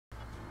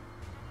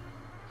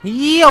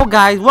Yo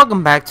guys,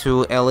 welcome back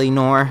to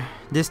Noire.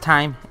 This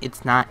time,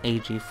 it's not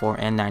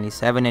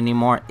AG4N97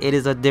 anymore. It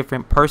is a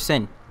different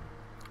person.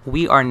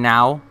 We are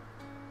now,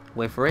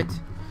 wait for it,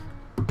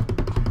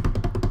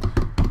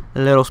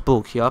 Little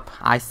Spook. Yup,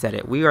 I said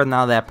it. We are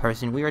now that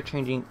person. We are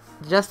changing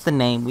just the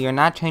name. We are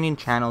not changing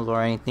channels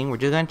or anything. We're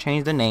just going to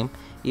change the name.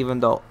 Even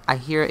though I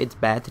hear it's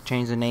bad to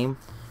change the name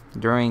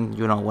during,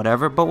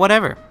 whatever. But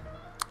whatever.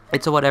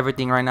 It's a whatever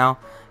thing right now.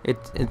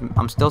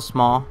 I'm still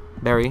small.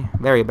 Very,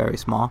 very, very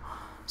small.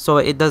 So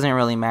it doesn't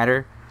really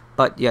matter.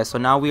 But yeah, so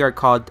now we are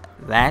called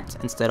that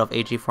instead of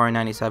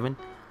AG497.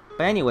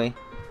 But anyway,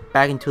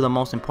 back into the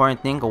most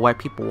important thing of why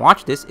people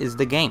watch this is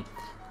the game.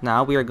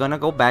 Now we are gonna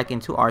go back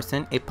into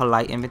Arson, a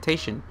polite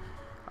invitation.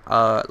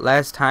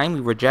 Last time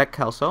we were Jack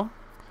Kelso,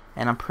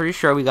 and I'm pretty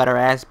sure we got our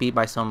ass beat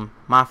by some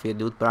mafia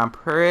dudes, but I'm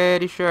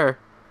pretty sure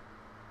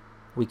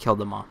we killed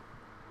them all.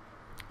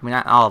 I mean,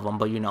 not all of them,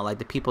 but like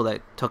the people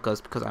that took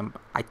us, because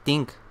I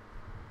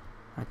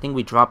think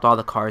we dropped all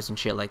the cars and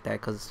shit like that,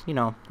 because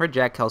we're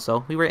Jack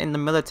Kelso. We were in the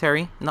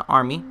military, in the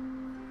army,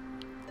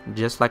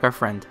 just like our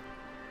friend.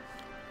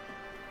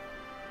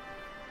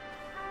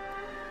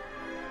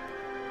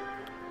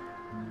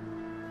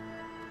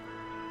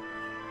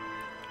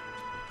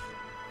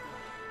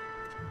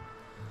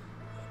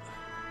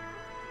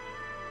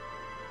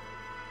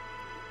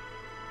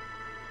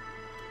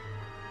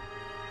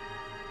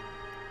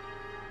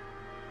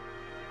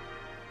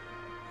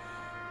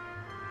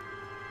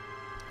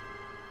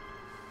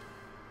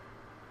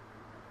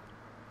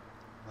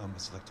 Hello,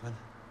 Miss Lichtman.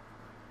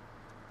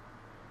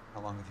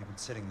 How long have you been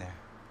sitting there?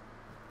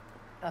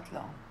 Not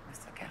long,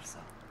 Mr. Kelso.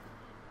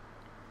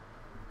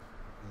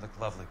 You look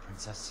lovely,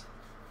 Princess.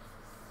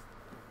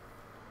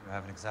 You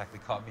haven't exactly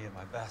caught me at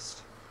my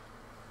best.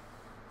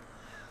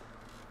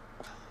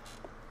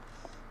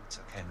 It's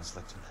okay, Miss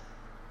Lichtman.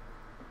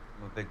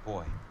 I'm a big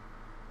boy.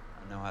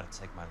 I know how to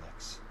take my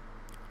licks.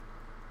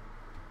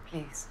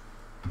 Please,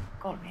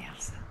 call me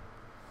Elsa.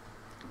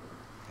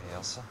 Okay,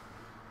 Elsa?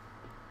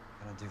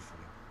 What can I do for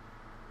you?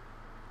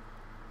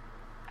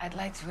 I'd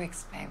like to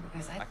explain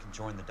because I can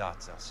join the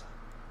dots, Elsa.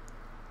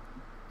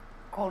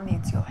 Cole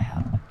needs your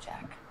help,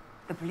 Jack.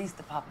 The police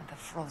department have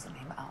frozen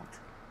him out.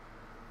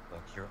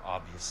 Look, you're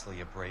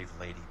obviously a brave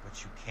lady,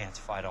 but you can't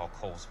fight all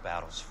Cole's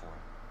battles for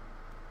him.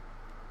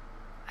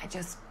 I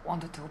just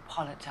wanted to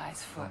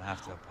apologize for... You don't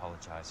have to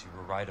apologize. You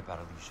were right about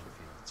Elysian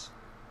Fields.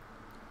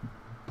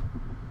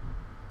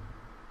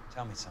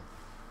 Tell me something.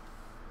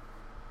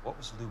 What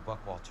was Lou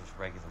Buckwalter's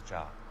regular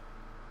job?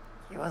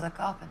 He was a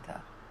carpenter.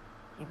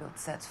 He built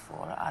sets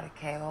for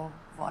RKO,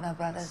 Warner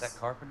Brothers. Set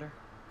carpenter?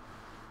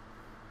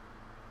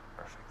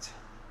 Perfect.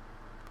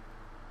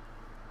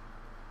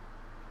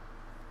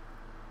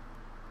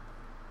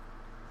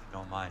 If you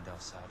don't mind,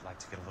 Elsa, I'd like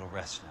to get a little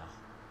rest now.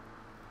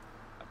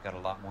 I've got a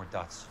lot more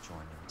dots to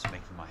join in. It's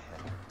making my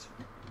head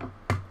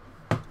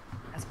hurt.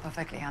 That's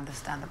perfectly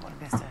understandable,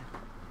 Mr.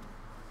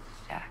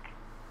 Jack.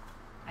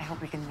 I hope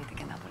we can meet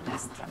again under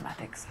less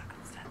dramatic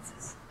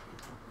circumstances.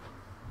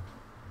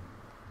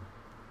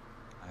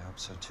 I hope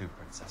so too,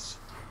 Princess.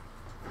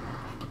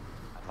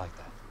 I'd like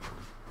that.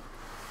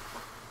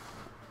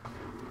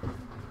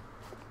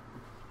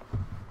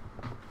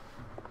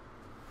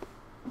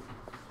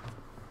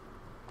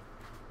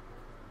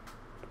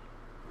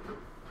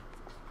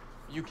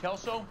 You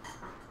Kelso?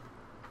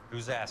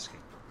 Who's asking?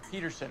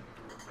 Peterson,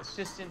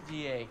 assistant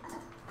DA.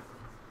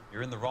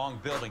 You're in the wrong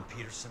building,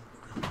 Peterson.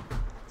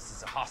 This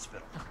is a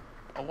hospital.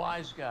 A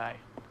wise guy.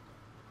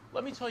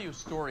 Let me tell you a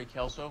story,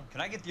 Kelso.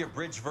 Can I get the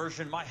abridged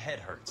version? My head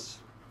hurts.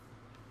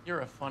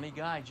 You're a funny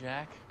guy,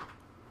 Jack.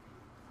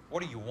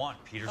 What do you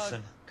want,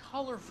 Peterson? A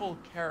colorful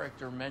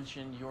character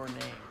mentioned your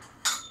name.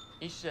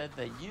 He said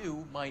that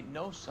you might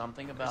know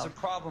something about... There's a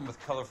problem with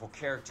colorful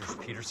characters,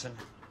 Peterson.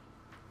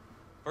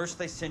 First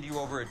they send you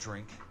over a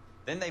drink,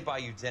 then they buy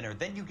you dinner,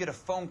 then you get a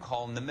phone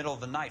call in the middle of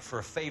the night for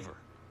a favor.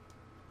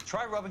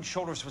 Try rubbing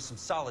shoulders with some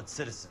solid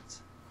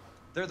citizens.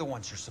 They're the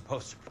ones you're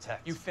supposed to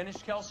protect. You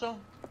finished, Kelso?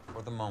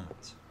 For the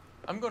moment.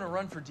 I'm going to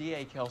run for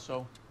DA,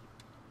 Kelso.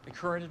 The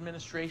current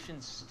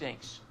administration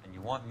stinks. And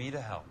you want me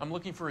to help? I'm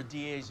looking for a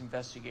DA's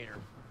investigator.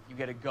 You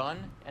get a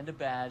gun and a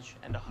badge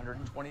and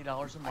 $120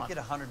 a month. I get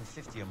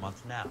 $150 a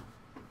month now.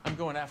 I'm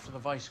going after the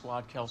Vice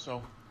Squad,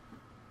 Kelso.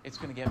 It's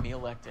going to get me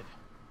elected.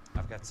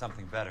 I've got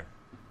something better.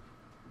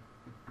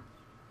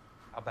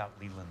 How about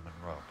Leland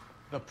Monroe?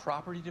 The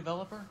property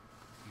developer?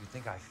 You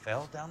think I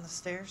fell down the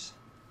stairs?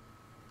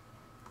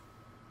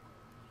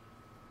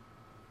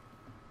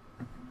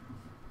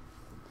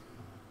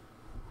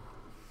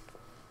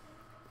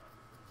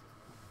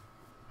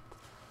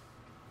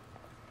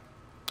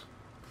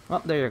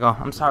 Well, there you go.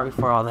 I'm sorry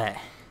for all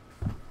that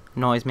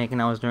noise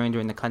making I was doing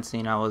during the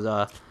cutscene. I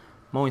was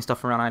mowing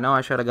stuff around. I know I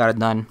should have got it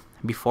done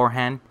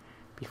beforehand,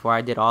 before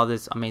I did all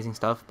this amazing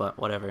stuff, but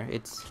whatever.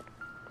 It's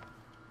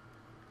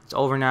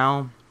over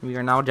now. We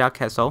are now Jack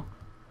Kelso,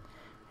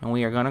 and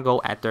we are gonna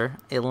go after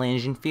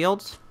Elysian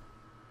Fields.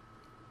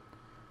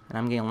 And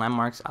I'm getting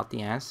landmarks out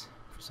the ass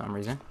for some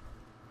reason.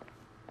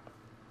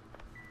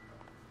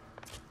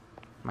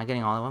 Am I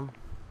getting all of them?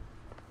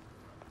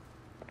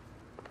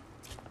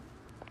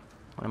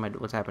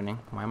 What's happening?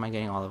 Why am I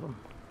getting all of them?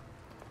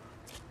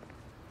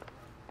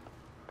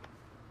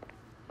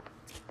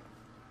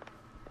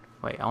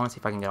 Wait, I want to see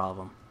if I can get all of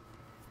them.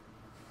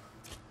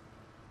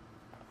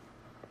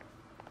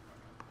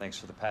 Thanks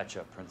for the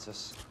patch-up,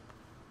 Princess.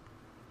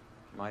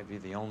 Might be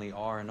the only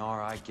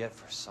R&R I get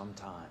for some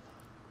time.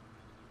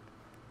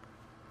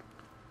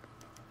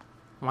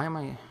 Why am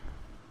I...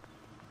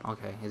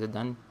 Okay, is it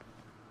done?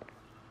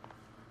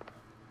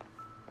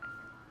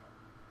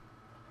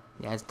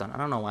 Yeah, it's done. I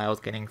don't know why I was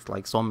getting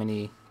like so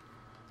many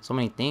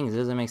things. It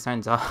doesn't make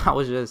sense. I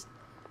was just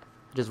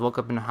woke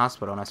up in the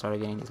hospital and I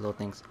started getting these little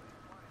things.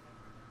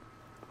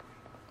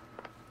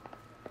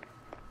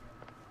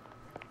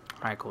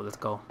 Alright, cool, let's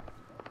go.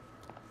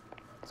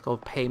 Let's go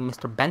pay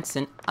Mr.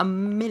 Benson a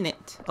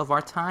minute of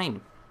our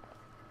time.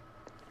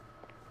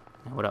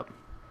 Hey, what up?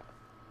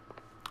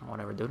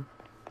 Whatever, dude.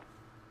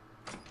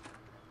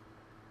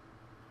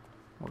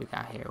 What we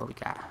got here? What we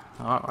got?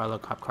 Oh, our little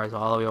cop car's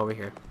all the way over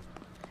here.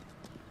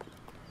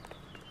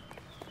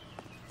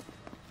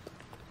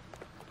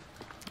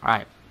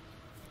 Alright.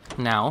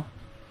 Now,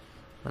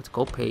 let's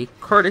go pay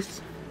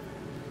Curtis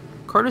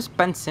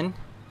Benson.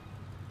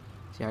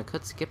 See, I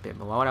could skip it,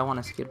 but why would I want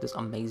to skip this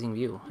amazing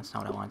view? That's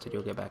not what I wanted to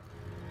do. Get back.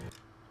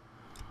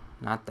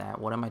 Not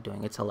that. What am I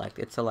doing? It's select.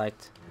 It's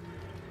select.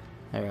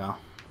 There you go.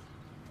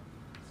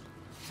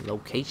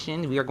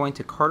 Location. We are going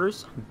to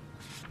Carter's.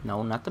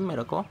 No, not the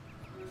medical.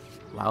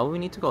 Why would we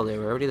need to go there?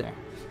 We're already there.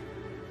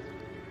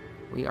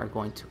 We are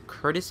going to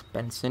Curtis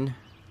Benson.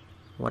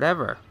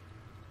 Whatever.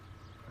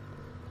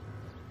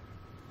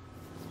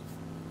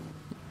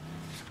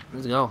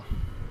 Let's go.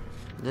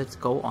 Let's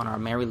go on our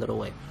merry little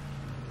way.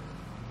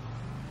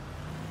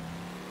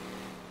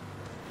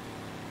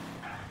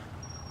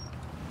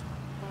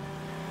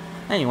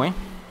 Anyway,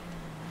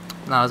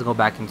 now let's go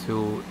back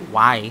into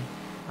why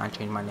I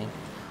changed my name.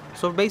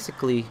 So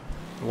basically,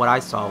 what I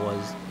saw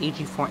was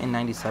AG Fortin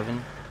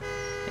 97.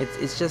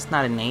 It's just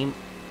not a name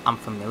I'm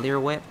familiar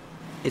with.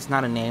 It's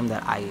not a name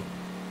that I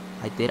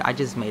did. I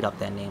just made up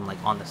that name like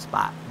on the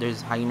spot.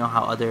 There's how you know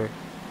how other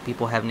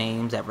people have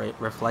names that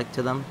reflect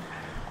to them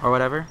or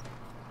whatever.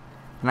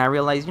 And I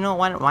realized, you know,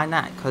 why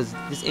not? Because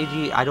this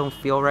AG, I don't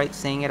feel right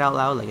saying it out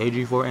loud, like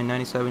AG Fortin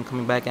 97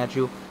 coming back at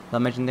you, the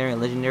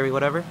legendary,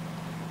 whatever.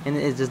 And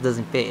it just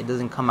doesn't fit. It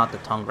doesn't come out the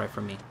tongue right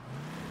for me.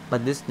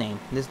 But this name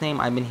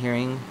I've been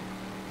hearing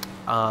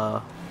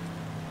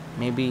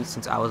maybe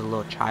since I was a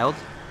little child,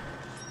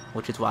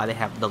 which is why they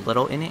have the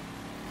little in it.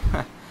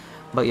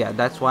 But yeah,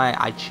 that's why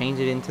I changed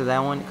it into that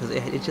one, because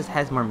it just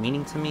has more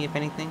meaning to me, if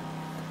anything.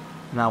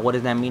 Now, what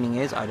is that meaning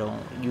is, I'm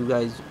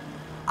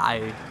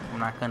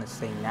not gonna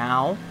say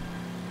now.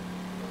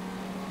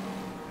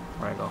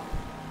 Where'd I go?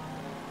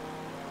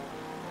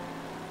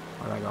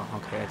 Where'd I go?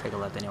 Okay, I take a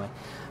left anyway.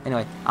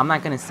 Anyway, I'm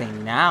not gonna say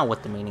now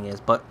what the meaning is,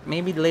 but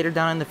maybe later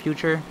down in the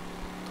future,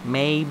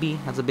 maybe,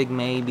 that's a big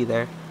maybe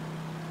there,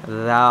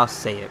 I'll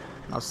say it.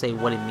 I'll say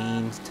what it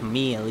means to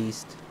me, at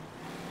least,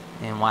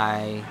 and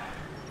why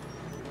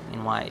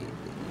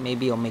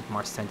maybe it'll make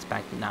more sense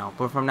back now.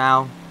 But from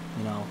now,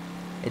 you know,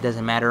 it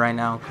doesn't matter right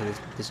now, because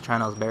this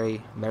channel is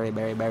very, very,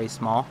 very, very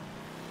small.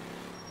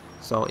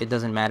 So it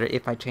doesn't matter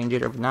if I change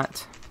it or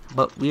not.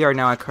 But we are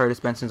now at Curtis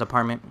Benson's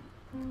apartment.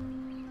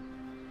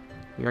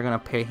 We are gonna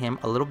pay him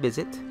a little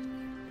visit.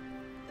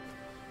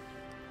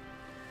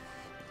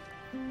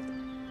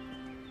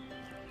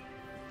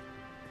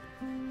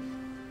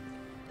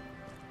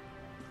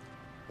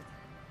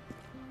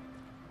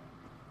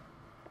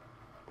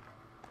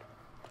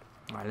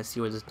 Alright, let's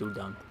see where this dude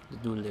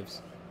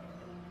lives.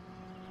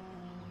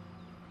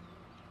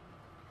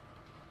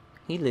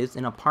 He lives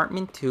in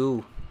apartment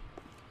 2.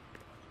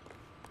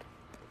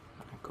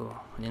 Alright, cool.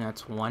 And then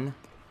that's 1.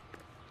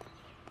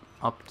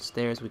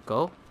 Upstairs we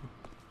go.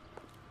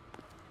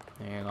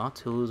 There you go.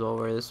 2's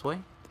over this way.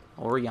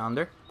 Over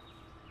yonder.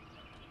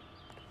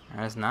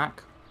 Let's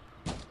knock.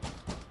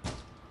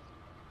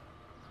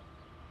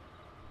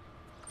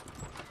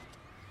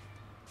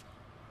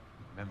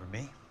 Remember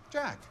me?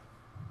 Jack,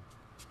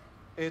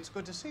 it's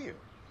good to see you.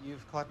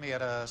 You've caught me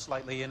at a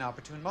slightly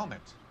inopportune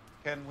moment.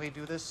 Can we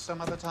do this some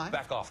other time?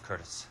 Back off,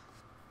 Curtis.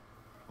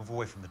 Move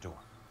away from the door.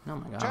 Oh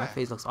my god, Jack, my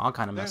face looks all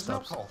kind of There's messed no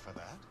up. call for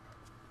that.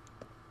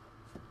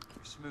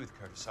 You're smooth,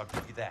 Curtis. I'll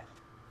give you that.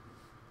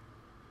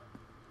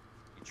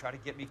 You try to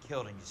get me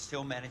killed and you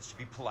still manage to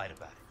be polite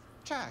about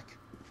it. Jack,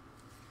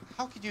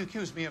 how could you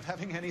accuse me of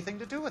having anything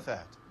to do with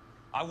that?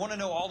 I want to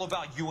know all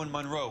about you and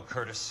Monroe,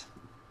 Curtis.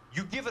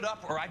 You give it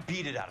up or I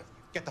beat it out of you.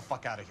 Get the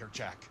fuck out of here,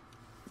 Jack.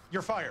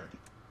 You're fired.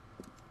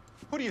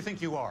 Who do you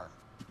think you are?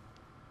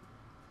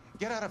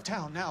 Get out of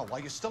town now while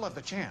you still have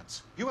the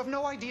chance. You have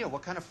no idea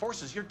what kind of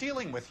forces you're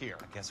dealing with here.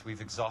 I guess we've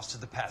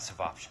exhausted the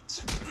passive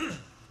options.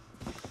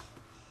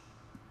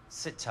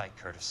 Sit tight,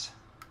 Curtis.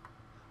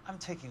 I'm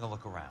taking a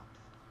look around.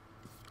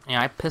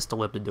 Yeah, I pistol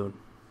whipped the dude.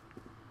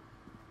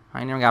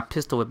 I never got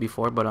pistol whipped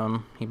before, but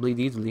he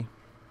bleeds easily.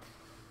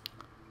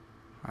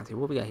 Alright, see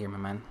what we got here, my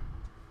man.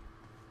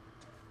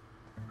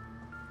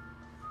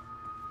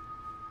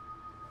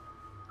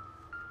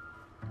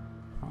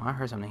 Oh, I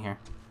heard something here.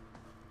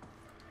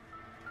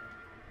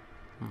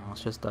 Oh,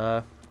 it's just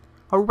a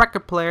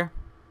record player.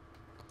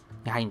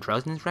 You hiding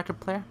drugs in this record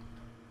player?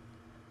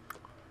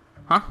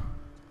 Huh?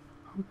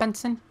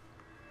 Benson?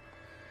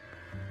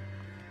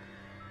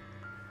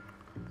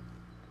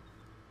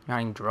 You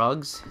hiding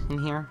drugs in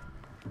here?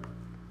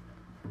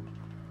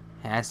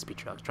 It has to be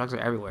drugs. Drugs are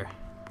everywhere.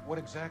 What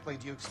exactly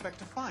do you expect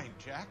to find,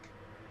 Jack?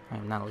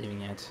 I'm not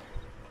leaving yet.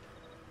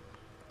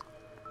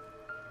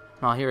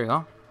 Oh, here we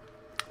go.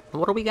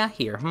 What do we got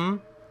here,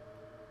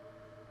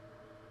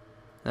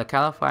 The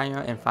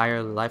California and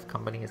Fire Life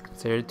Company is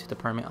considered to the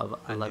permit of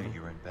I 11. knew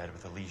you were in bed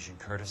with a lesion,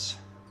 Curtis.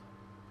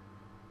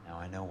 Now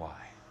I know why.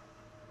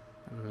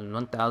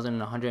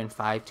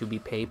 1,105 to be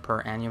paid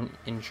per annum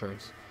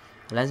insurance.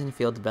 Lesson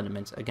field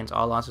developments against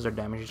all losses or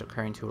damages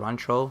occurring to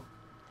Rancho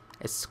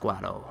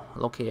Escuado,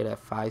 located at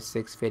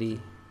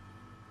 5650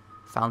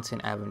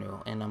 Fountain Avenue,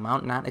 an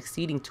amount not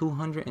exceeding Jack,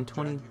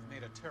 220. you've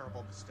made a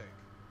terrible mistake.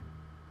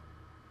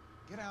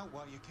 Get out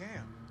while you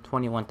can.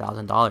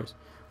 $21,000.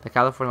 The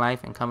California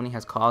Life and Company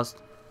has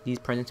caused these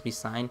prints to be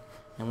signed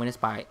and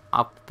witnessed by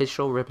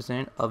official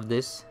representative of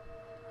this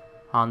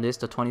on this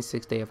the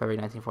 26th day of February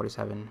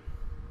 1947.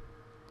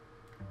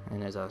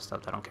 And there's other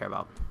stuff that I don't care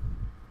about.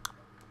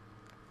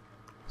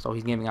 So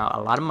he's giving out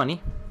a lot of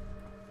money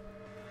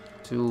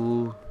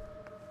to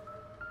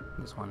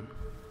this one.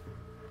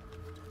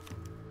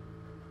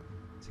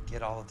 To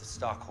get all of the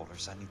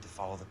stockholders, I need to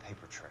follow the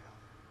paper trail.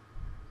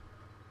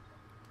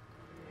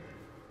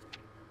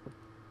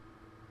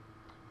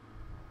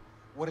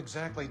 What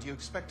exactly do you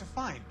expect to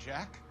find,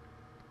 Jack?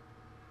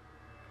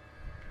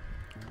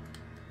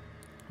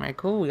 Alright,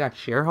 cool. We got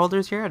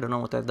shareholders here. I don't know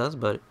what that does,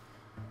 but it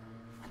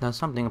does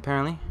something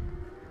apparently.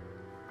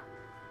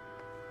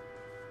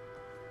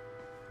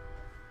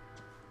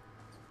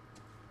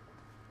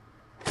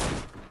 How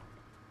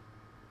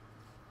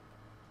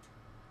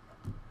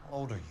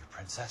old are you,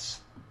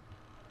 Princess?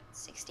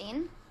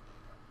 16,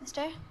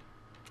 mister?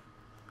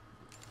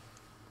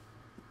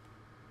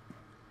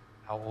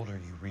 How old are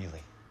you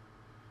really?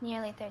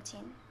 Nearly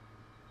 13.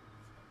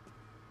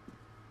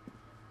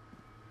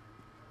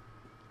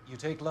 You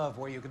take love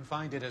where you can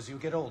find it as you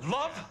get older.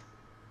 Love?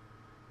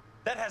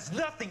 That has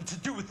nothing to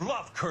do with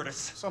love,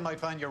 Curtis. Some might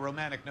find your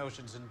romantic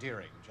notions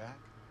endearing, Jack.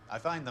 I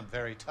find them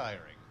very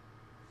tiring.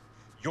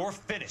 You're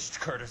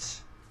finished,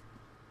 Curtis.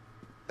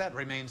 That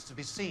remains to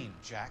be seen,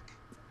 Jack.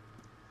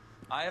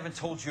 I haven't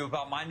told you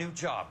about my new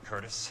job,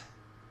 Curtis.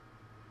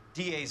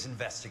 DA's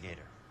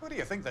investigator. Who do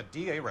you think the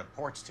DA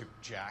reports to,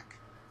 Jack?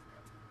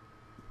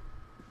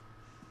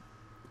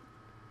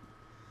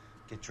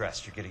 Get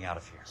dressed, you're getting out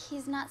of here.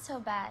 He's not so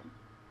bad.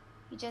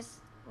 He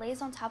just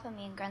lays on top of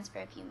me and grunts for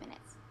a few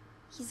minutes.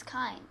 He's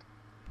kind.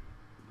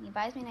 And he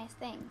buys me nice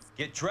things.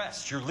 Get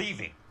dressed, you're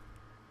leaving.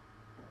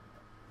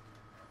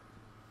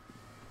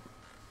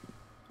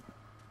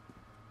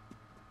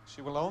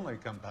 She will only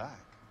come back.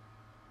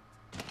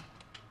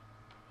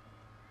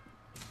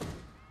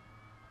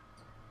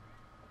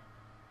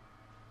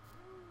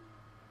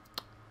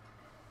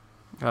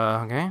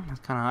 Okay, that's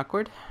kind of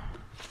awkward.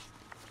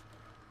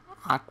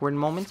 Awkward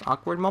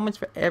moments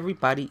for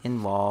everybody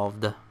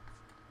involved.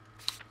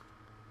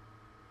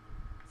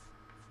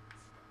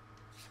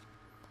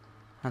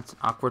 That's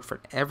awkward for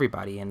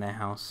everybody in that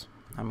house.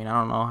 I mean, I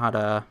don't know how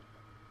to...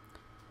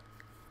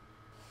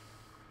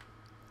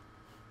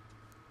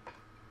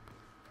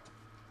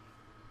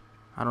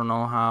 I don't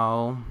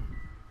know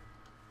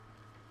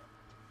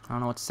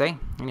what to say.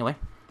 Anyway,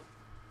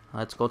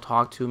 let's go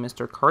talk to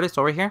Mr. Curtis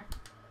over here.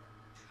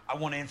 I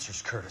want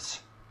answers,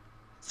 Curtis.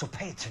 So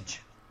pay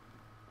attention.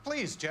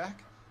 Please,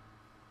 Jack.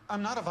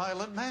 I'm not a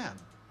violent man.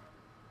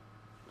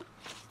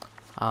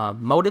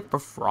 Motive for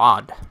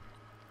fraud.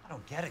 I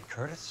don't get it,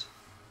 Curtis.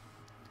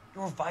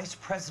 You're vice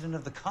president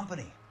of the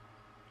company.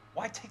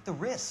 Why take the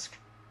risk?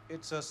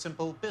 It's a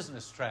simple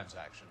business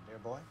transaction, dear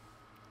boy.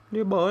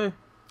 Dear boy.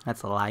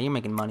 That's a lie. You're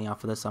making money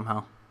off of this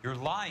somehow. You're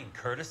lying,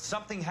 Curtis.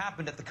 Something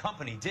happened at the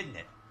company, didn't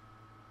it?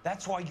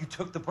 That's why you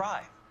took the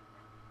bribe.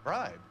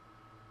 Bribe?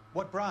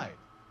 What bribe?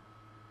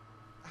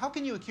 How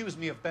can you accuse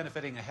me of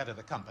benefiting ahead of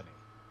the company?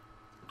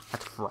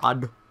 That's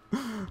fraud.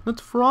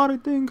 That's fraud, I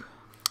think.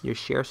 Your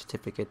share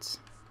certificates.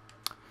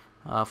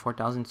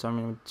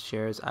 4,000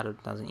 shares out of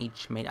 1,000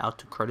 each made out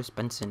to Curtis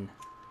Benson.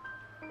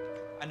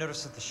 I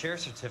noticed that the share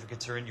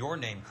certificates are in your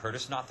name,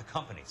 Curtis, not the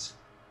company's.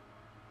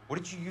 What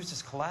did you use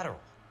as collateral?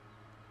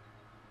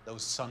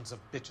 Those sons of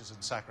bitches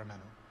in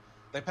Sacramento.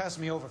 They passed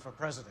me over for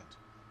president.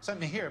 Sent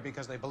me here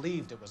because they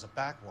believed it was a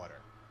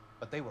backwater.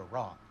 But they were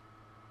wrong.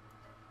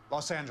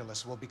 Los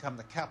Angeles will become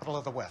the capital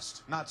of the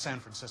West, not San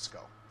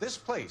Francisco. This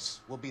place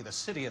will be the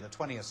city of the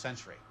 20th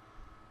century.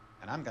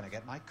 And I'm gonna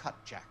get my cut,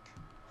 Jack.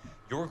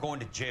 You're going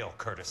to jail,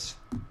 Curtis.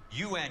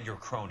 You and your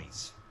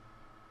cronies.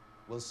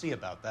 We'll see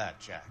about that,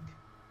 Jack.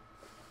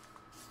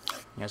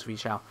 Yes, we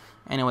shall.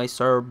 Anyway,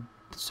 sir,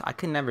 I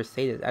could never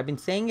say this. I've been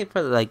saying it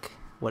for like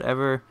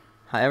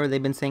however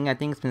they've been saying. I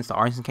think it's been the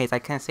arson case. I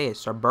can't say it.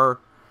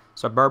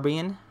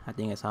 Suburban. I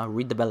think it's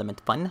redevelopment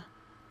fund.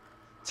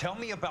 Tell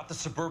me about the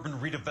Suburban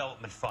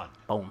Redevelopment Fund.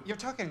 Boom. You're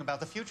talking about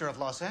the future of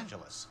Los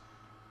Angeles.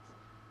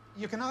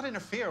 You cannot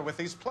interfere with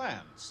these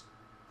plans.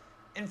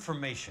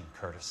 Information,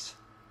 Curtis.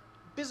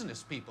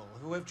 Business people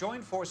who have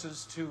joined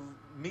forces to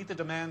meet the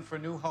demand for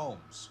new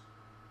homes.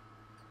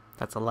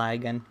 That's a lie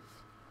again.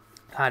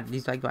 God,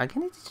 he's like, why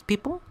can't these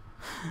people?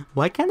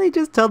 Why can't they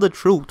just tell the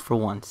truth for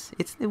once?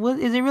 Is it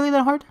really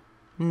that hard?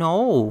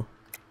 No.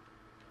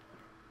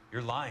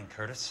 You're lying,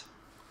 Curtis.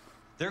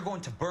 They're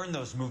going to burn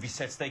those movie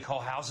sets they call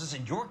houses,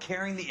 and you're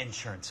carrying the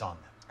insurance on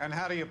them. And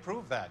how do you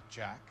prove that,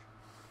 Jack?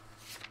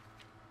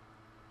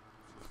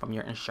 From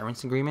your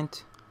insurance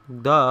agreement?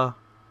 Duh.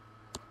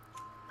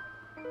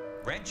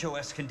 Rancho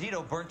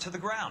Escondido burnt to the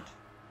ground.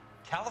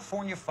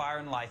 California Fire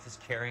and Life is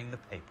carrying the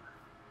paper.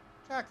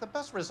 Jack, the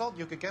best result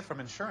you could get from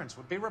insurance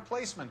would be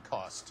replacement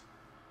cost.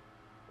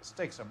 The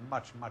stakes are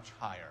much, much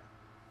higher.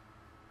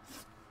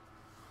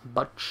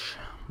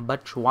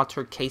 Butch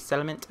Water case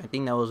settlement. I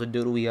think that was a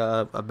dude we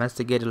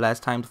investigated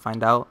last time to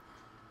find out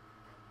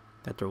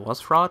that there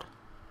was fraud.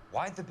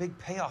 Why the big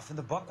payoff in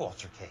the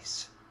Buckwalter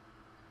case?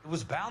 It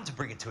was bound to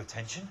bring it to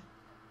attention.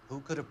 Who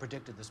could have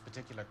predicted this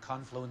particular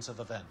confluence of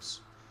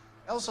events?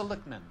 Elsa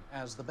Lichtman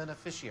as the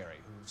beneficiary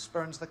who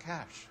spurns the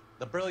cash.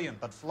 The brilliant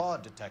but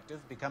flawed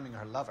detective becoming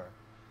her lover.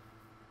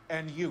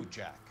 And you,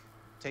 Jack,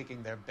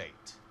 taking their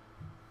bait.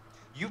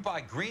 You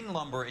buy green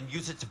lumber and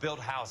use it to build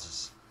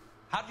houses.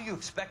 How do you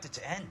expect it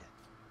to end?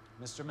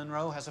 Mr.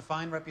 Monroe has a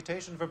fine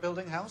reputation for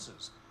building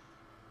houses.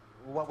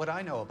 What would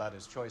I know about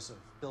his choice of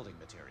building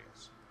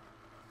materials?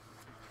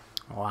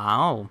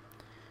 Wow.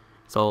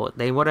 So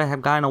they would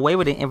have gotten away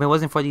with it if it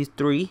wasn't for these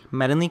 3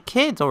 meddling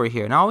kids over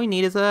here. Now all we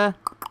need is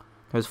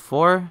there's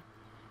 4.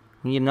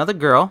 We need another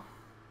girl.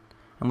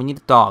 And we need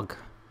a dog.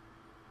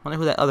 I wonder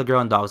who that other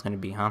girl and dog is going to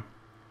be, huh?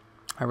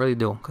 I really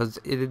do. Because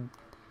it...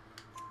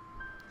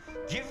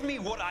 Give me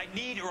what I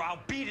need or I'll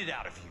beat it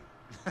out of you.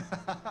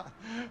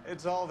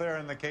 It's all there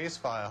in the case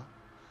file.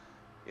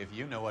 If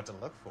you know what to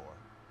look for.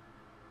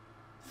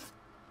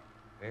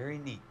 Very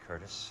neat,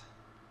 Curtis.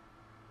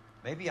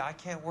 Maybe I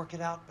can't work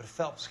it out, but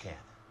Phelps can.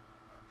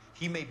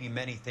 He may be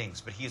many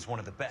things, but he is one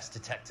of the best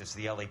detectives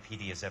the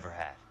LAPD has ever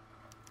had.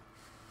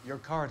 Your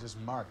card is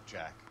marked,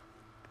 Jack.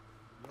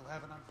 You'll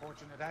have an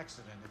unfortunate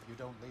accident if you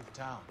don't leave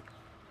town.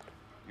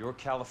 Your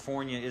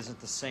California isn't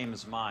the same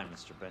as mine,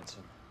 Mr.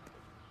 Benson.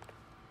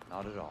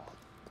 Not at all.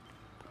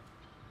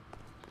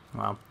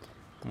 Wow.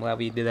 I'm glad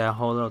we did that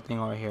whole little thing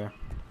over here.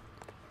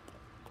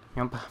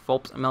 Yep,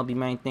 Phelps MLB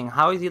main thing.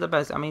 How is he the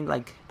best? I mean,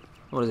 like,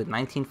 what is it,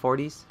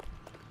 1940s?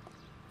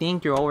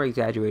 Think you're over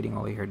exaggerating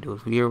over here,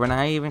 dude. We're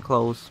not even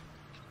close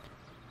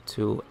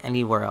to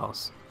anywhere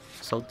else.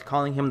 So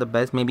calling him the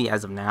best, maybe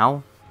as of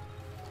now.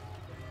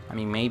 I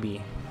mean,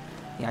 maybe.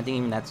 Yeah, I think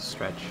even that's a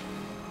stretch.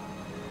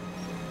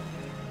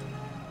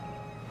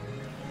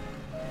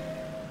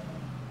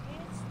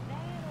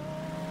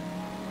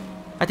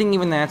 I think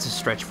even that's a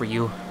stretch for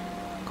you,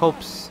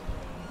 Copes.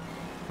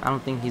 I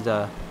don't think he's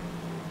the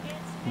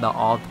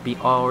all to be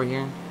all over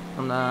here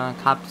from the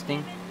cops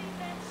thing.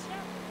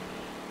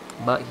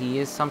 But he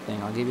is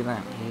something. I'll give you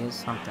that. He is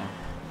something.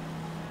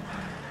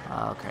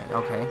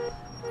 Okay.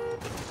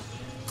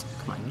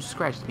 Come on, you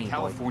scratched me,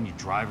 California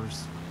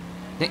drivers.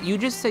 You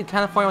just said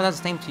California was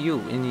the same to you,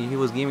 and he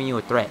was giving you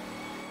a threat.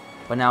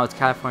 But now it's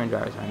California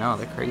drivers. I know,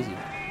 they're crazy.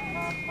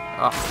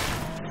 Oh,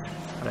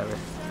 whatever.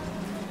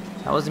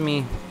 That wasn't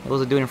me. It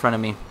was a dude in front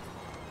of me.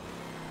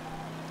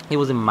 He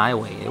was in my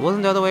way. It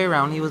wasn't the other way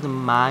around. He was in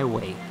my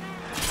way.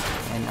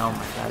 And oh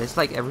my god, it's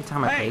like every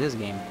time I play this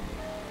game,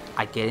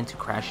 I get into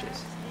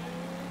crashes.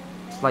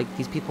 It's like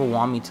these people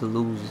want me to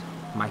lose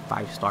my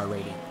 5-star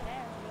rating.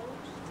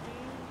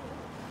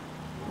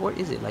 What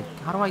is it? Like,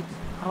 how do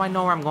I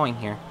know where I'm going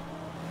here?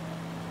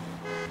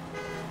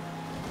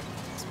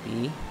 It's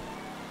B.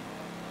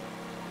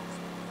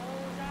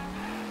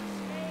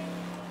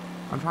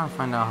 I'm trying to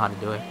find out how to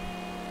do it.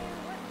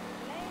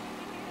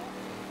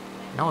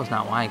 No, it's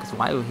not Y, because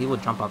Y he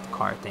would jump out the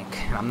car, I think.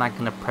 I'm not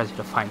gonna press it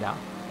to find out.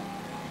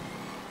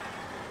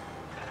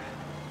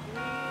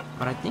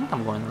 But I think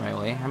I'm going the right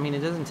way. I mean, it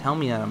doesn't tell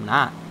me that I'm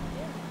not.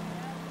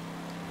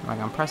 Like,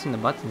 I'm pressing the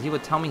buttons. He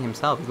would tell me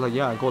himself. He's like,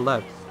 yeah, go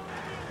left.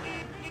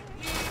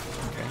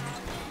 Okay.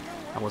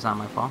 That was not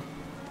my fault.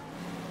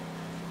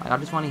 Like, I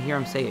just want to hear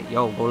him say it.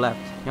 Yo, go left.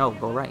 Yo,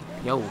 go right.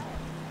 Yo.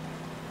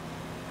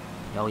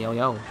 Yo, yo,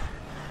 yo.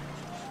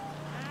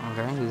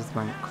 Okay, this is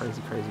going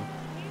crazy.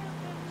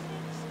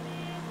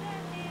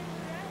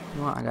 You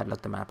know what? I gotta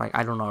look the map.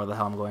 I don't know where the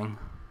hell I'm going.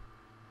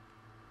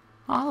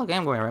 Oh, look,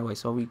 I'm going the right way.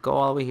 So we go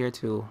all the way here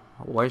to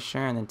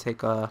Wilshire and then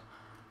take a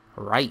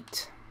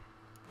right.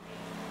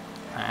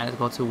 Alright, let's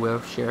go to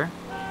Wilshire.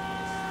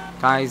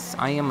 Guys,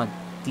 I am a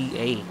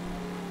DA.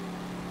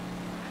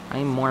 I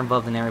am more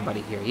involved than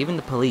everybody here. Even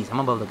the police. I'm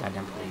above the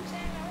goddamn police.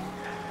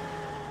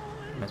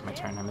 I missed my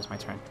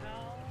turn.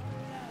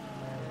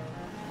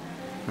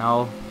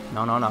 No.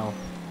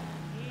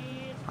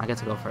 I get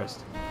to go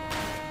first.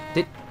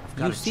 Did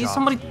you see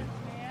somebody?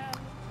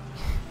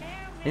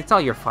 It's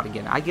all your fault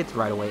again. I get to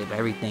right away of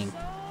everything.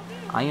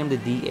 I am the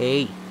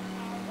DA.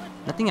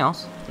 Nothing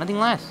else. Nothing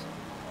less.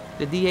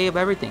 The DA of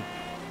everything.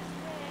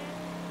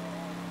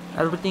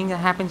 Everything that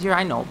happens here,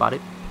 I know about it.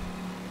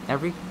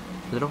 Every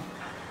little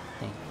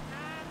thing.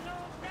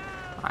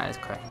 Alright, let's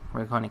go.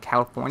 We're going to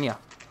California.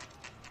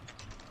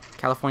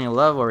 California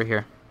love over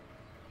here.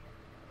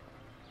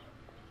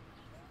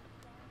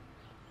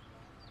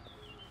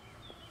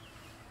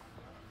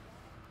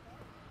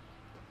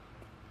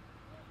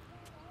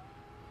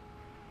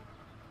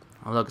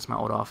 Oh look, it's my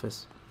old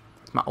office.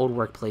 It's my old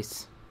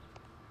workplace.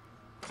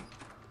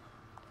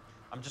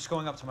 I'm just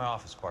going up to my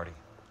office, Barty.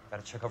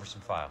 Gotta check over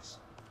some files.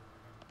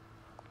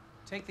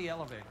 Take the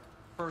elevator.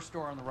 First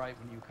door on the right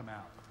when you come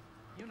out.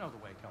 You know the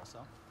way, Kelso.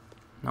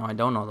 No, I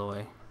don't know the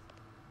way.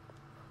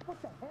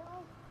 What the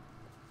hell?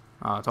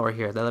 Oh, it's over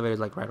here. The elevator's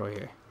like right over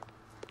here.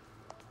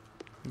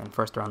 And then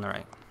first door on the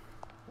right.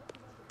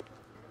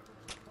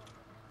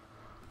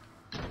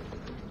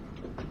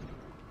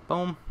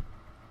 Boom.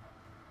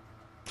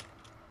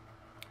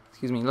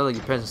 Excuse me, look like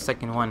you press the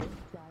second one.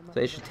 So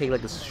it should take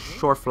like a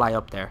short fly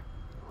up there.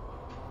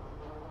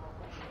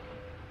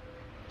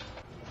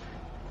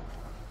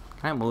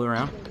 Can I move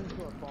around?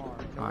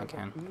 Oh, I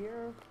can.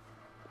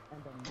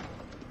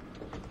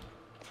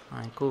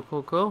 Alright, cool,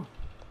 cool, cool.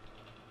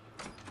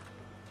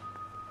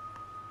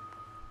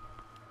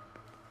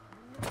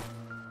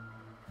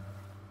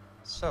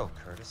 So,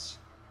 Curtis,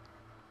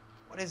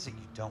 what is it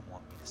you don't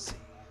want me to see?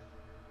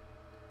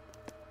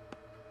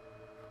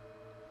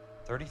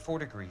 34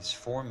 degrees,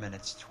 4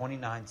 minutes,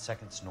 29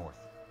 seconds north.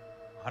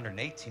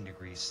 118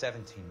 degrees,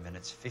 17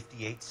 minutes,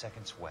 58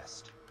 seconds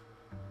west.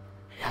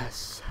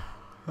 Yes.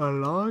 A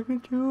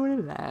longitude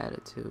and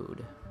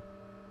latitude.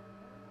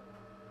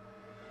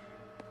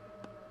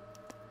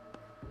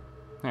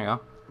 There you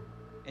go.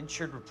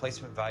 Insured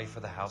replacement value for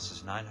the house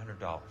is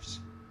 $900.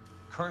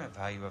 Current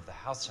value of the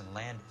house and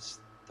land is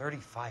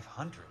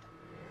 $3,500.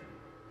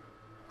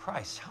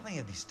 Christ, how many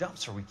of these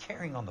dumps are we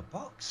carrying on the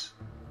books?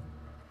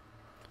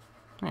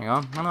 There you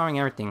go. I'm knowing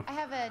everything. I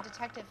have a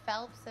Detective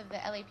Phelps of the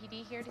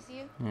LAPD here to see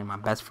you. And my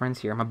best friend's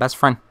here. My best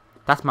friend.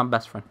 That's my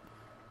best friend.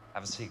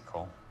 Have a seat,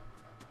 Cole.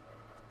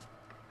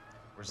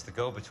 Where's the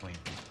go-between?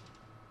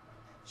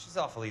 She's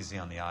awful easy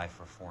on the eye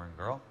for a foreign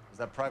girl. Does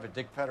that private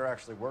dick petter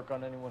actually work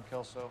on anyone,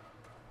 Kelso?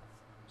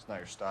 It's not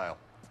your style.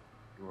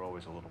 You were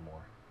always a little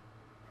more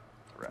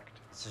direct.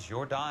 This is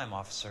your dime,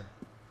 officer.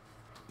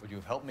 Would you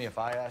have helped me if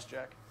I asked,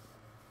 Jack?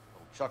 A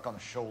little chuck on the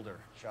shoulder,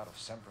 shot of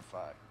Semper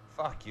Fi.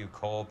 Fuck you,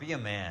 Cole. Be a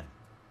man.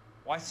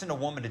 Why send a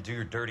woman to do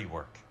your dirty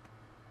work?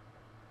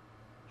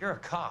 You're a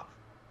cop.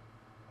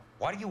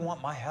 Why do you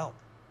want my help?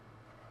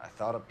 I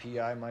thought a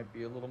PI might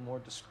be a little more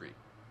discreet.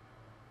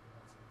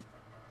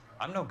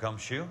 I'm no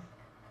gumshoe.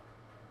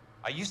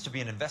 I used to be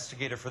an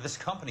investigator for this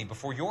company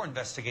before your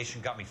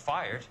investigation got me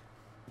fired.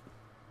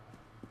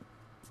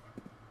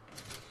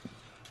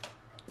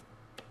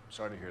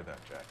 Sorry to hear that,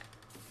 Jack.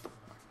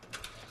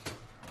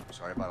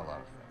 Sorry about a lot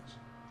of things.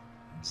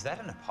 Is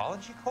that an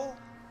apology, Cole?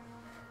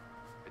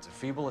 It's a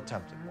feeble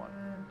attempt at one,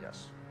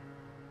 yes.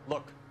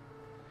 Look,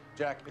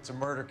 Jack, it's a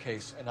murder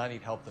case, and I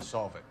need help to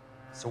solve it.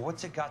 So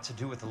what's it got to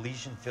do with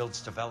Elysian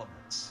Fields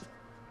developments?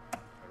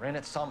 They're in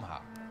it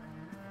somehow.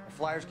 The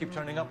flyers keep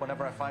turning up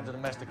whenever I find a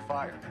domestic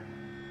fire.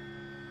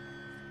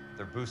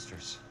 They're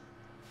boosters.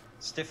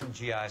 Stiffing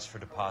GIs for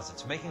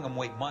deposits, making them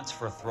wait months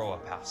for a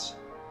throw-up house.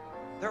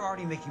 They're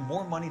already making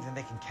more money than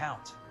they can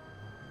count.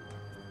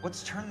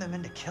 What's turned them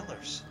into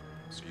killers?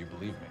 So you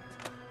believe me?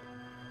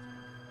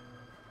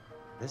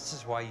 This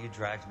is why you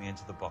dragged me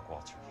into the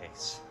Buckwalter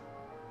case.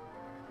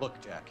 Look,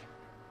 Jack,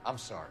 I'm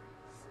sorry.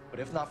 But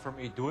if not for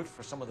me, do it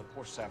for some of the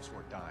poor saps who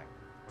are dying.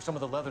 Or some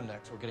of the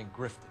leathernecks who are getting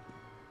grifted.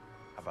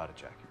 How about it,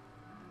 Jack?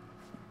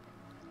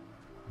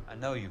 I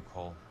know you,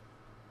 Cole.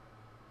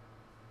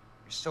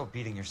 You're still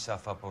beating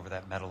yourself up over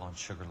that medal on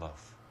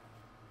Sugarloaf.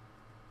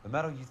 The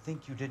medal you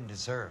think you didn't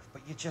deserve,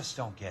 but you just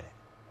don't get it.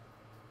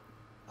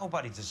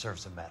 Nobody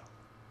deserves a medal.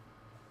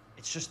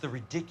 It's just the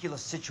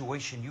ridiculous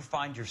situation you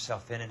find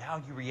yourself in and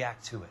how you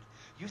react to it.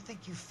 You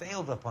think you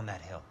failed up on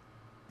that hill.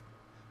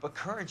 But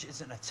courage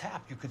isn't a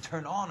tap you can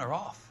turn on or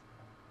off.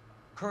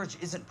 Courage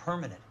isn't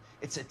permanent.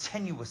 It's a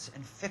tenuous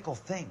and fickle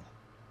thing.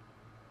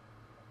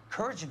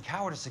 Courage and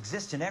cowardice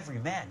exist in every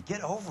man.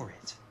 Get over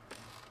it.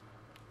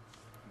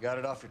 You got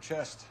it off your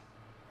chest.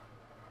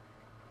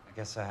 I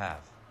guess I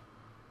have.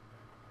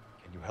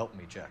 Can you help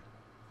me, Jack?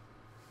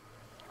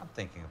 I'm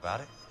thinking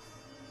about it.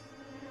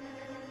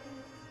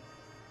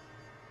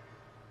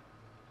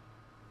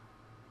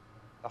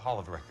 The Hall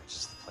of Records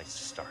is the place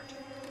to start.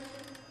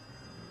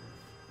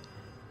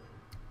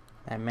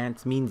 That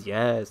means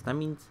yes. That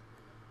means...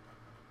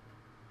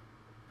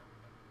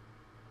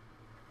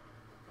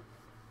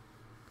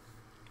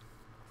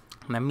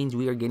 That means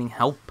we are getting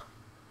help.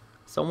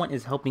 Someone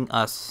is helping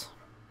us.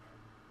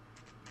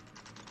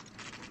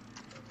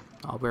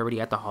 Oh, we're already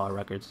at the Hall of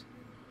Records.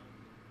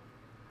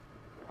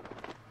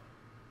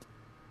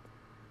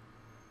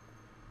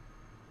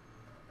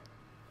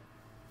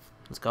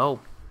 Let's go.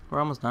 We're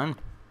almost done.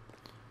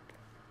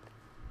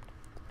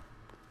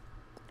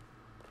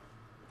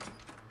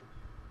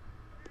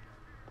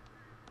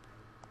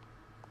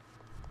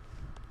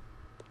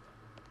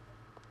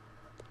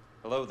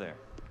 Hello there.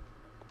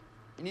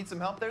 You need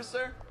some help there,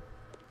 sir?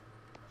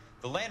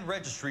 The land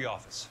registry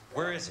office.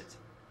 Where is it?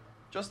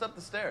 Just up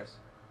the stairs.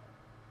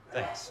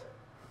 Thanks.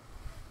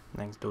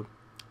 Thanks, dude.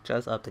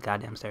 Just up the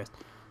goddamn stairs.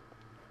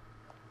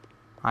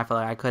 I feel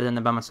like I could have done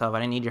it by myself. I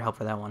didn't need your help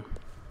for that one.